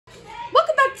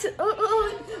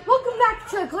welcome back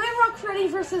to Glamrock Freddy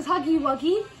vs. Huggy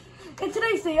Wuggy. In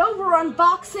today's video, we're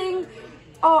unboxing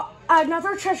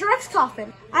another Treasure X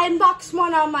coffin. I unboxed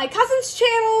one on my cousin's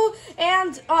channel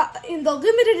and in the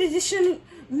limited edition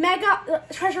Mega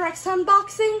Treasure X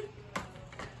unboxing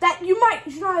that you might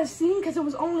not have seen because it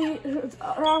was only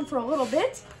around for a little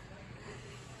bit.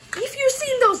 If you've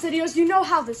seen those videos, you know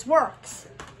how this works.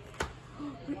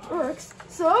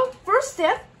 So, first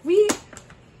step,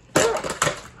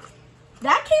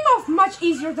 that came off much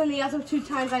easier than the other two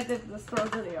times I did this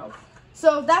third video.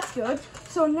 So that's good.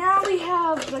 So now we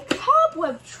have the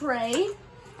cobweb tray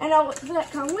and all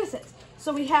that come with it.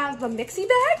 So we have the mixie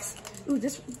bags,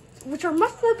 which are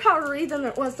much more powdery than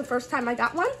it was the first time I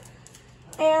got one.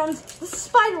 And the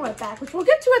spiderweb bag, which we'll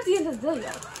get to at the end of the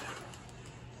video.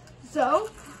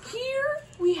 So here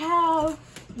we have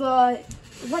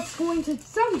what's going to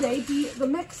someday be the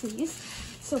mixies.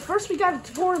 So first we got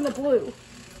to pour in the blue.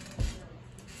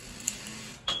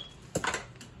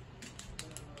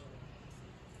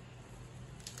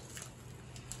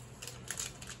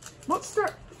 Won't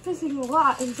start fizzing a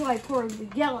lot until I pour in the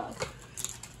yellow.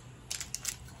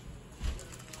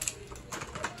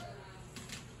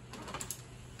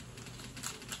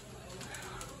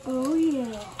 Oh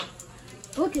yeah.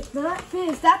 Look at that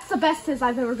fizz. That's the best fizz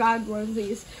I've ever gotten one of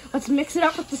these. Let's mix it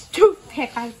up with this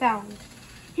toothpick I found.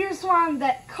 Here's one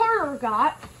that Carter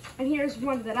got, and here's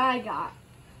one that I got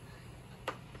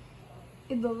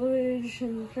in the limited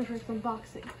edition Treasure X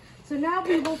unboxing. So now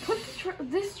we will put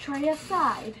this tray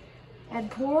aside and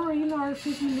pour in our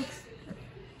fizzy mixture.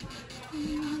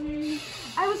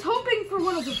 I was hoping for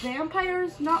one of the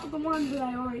vampires, not the one that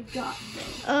I already got.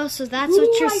 Oh, so that's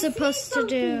what you're supposed to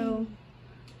do.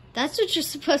 That's what you're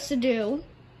supposed to do.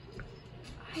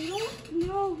 I don't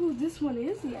know who this one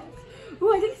is yet.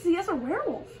 Ooh, I think it's the other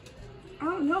werewolf. I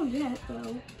don't know yet,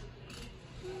 though.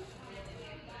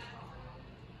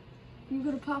 You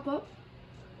gonna pop up?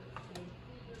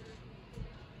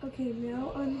 Okay,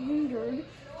 now unhindered.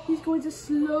 He's going to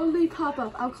slowly pop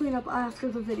up. I'll clean up after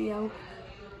the video.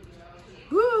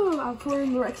 Woo! I'll pour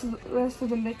in the rest of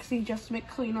the mixie just to make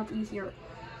cleanup easier.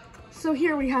 So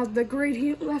here we have the Great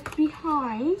Heat left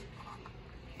behind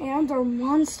and our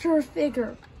monster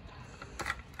figure.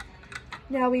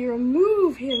 Now we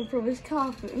remove him from his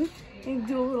coffin and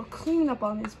do a little cleanup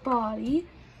on his body.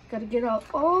 Gotta get out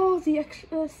all the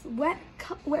excess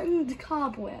wettened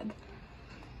cobweb.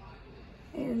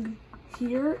 And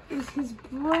here is his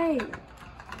brain.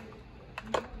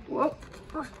 Whoop.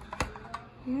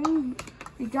 And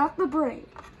we got the brain.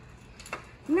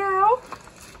 Now,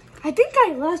 I think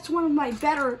I left one of my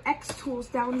better X tools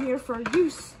down here for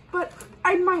use, but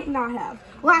I might not have.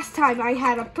 Last time I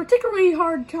had a particularly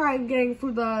hard time getting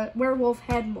through the werewolf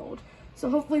head mold. So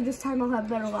hopefully this time I'll have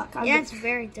better luck. Yeah, it's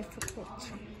very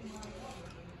difficult.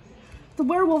 The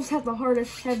werewolves have the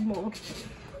hardest head mold.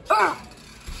 Ugh.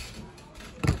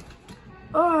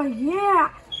 Oh yeah.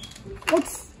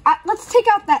 Let's take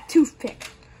out that toothpick.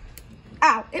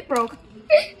 Ow, it broke.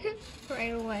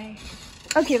 Right away.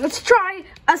 Okay, let's try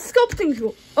a sculpting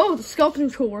tool. Oh, the sculpting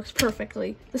tool works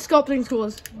perfectly. The sculpting tool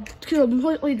is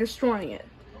completely destroying it.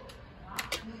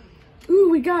 Ooh,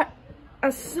 we got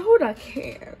a soda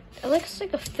can. It looks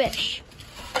like a fish.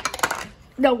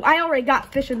 No, I already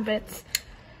got fish and bits.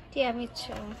 Yeah, me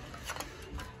too.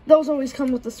 Those always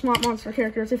come with the Swamp Monster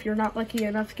characters if you're not lucky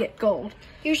enough to get gold.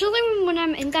 Usually when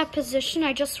I'm in that position,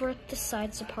 I just rip the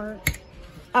sides apart.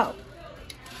 Oh.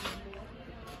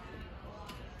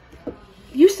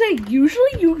 You say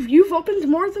usually? You've opened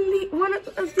more than one of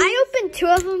these? I opened 2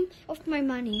 of them with my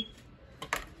money.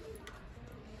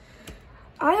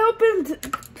 I opened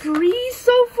 3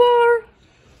 so far.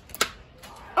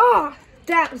 Ah,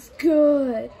 that was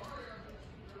good.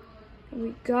 And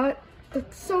we got a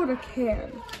soda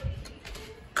can.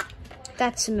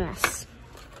 That's a mess.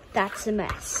 That's a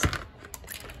mess.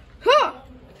 Huh!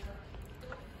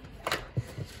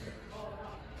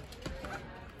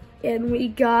 And we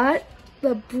got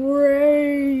the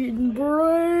brain.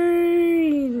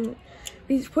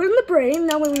 He's put in the brain.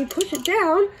 Now when we push it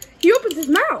down, he opens his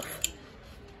mouth.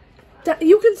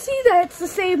 You can see that it's the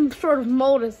same sort of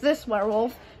mold as this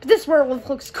werewolf, but this werewolf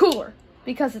looks cooler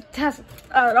because it has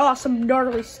an awesome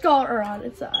gnarly scar on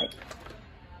its eye.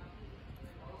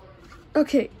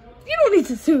 Okay, you don't need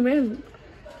to zoom in.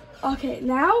 Okay,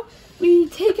 now we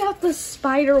take out the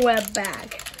spiderweb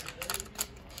bag.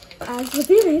 As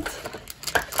within it,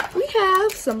 we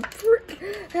have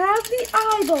the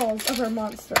eyeballs of our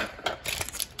monster.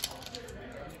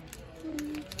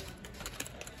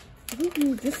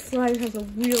 Ooh, this slime has a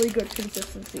really good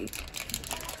consistency.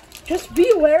 just be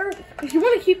aware, if you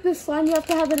want to keep this slime, you have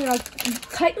to have it in a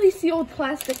tightly sealed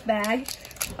plastic bag.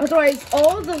 Otherwise,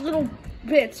 all the little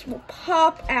bits will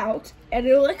pop out and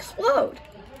it'll explode.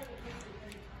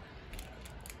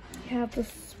 We have the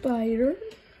spider.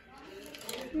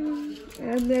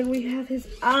 And then we have his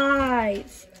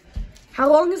eyes. How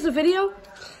long is the video?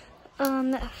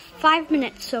 5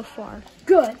 minutes so far.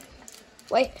 Good.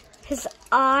 Wait, his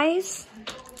eyes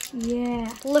Yeah.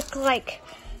 look like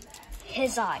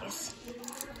his eyes.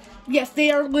 Yes,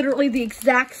 they are literally the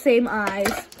exact same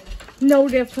eyes. No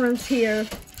difference here.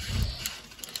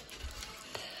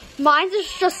 Mine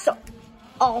is just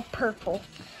all purple.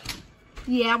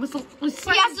 Yeah, it was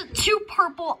He has 2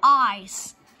 purple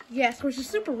eyes. yes, which is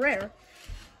super rare.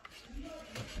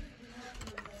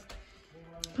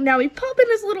 Now we pop in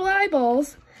his little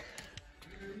eyeballs.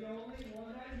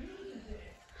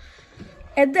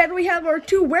 And then we have our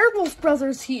 2 werewolf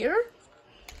brothers here.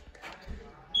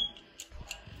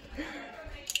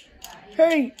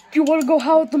 Hey, do you want to go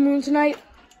howl at the moon tonight?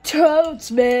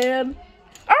 Totes, man.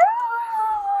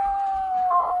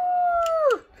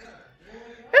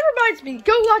 That reminds me,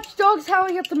 go watch Dogs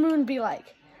Howling at the Moon and be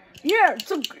like, yeah,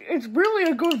 it's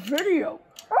really a good video.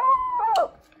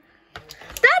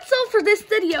 That's all for this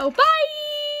video. Bye!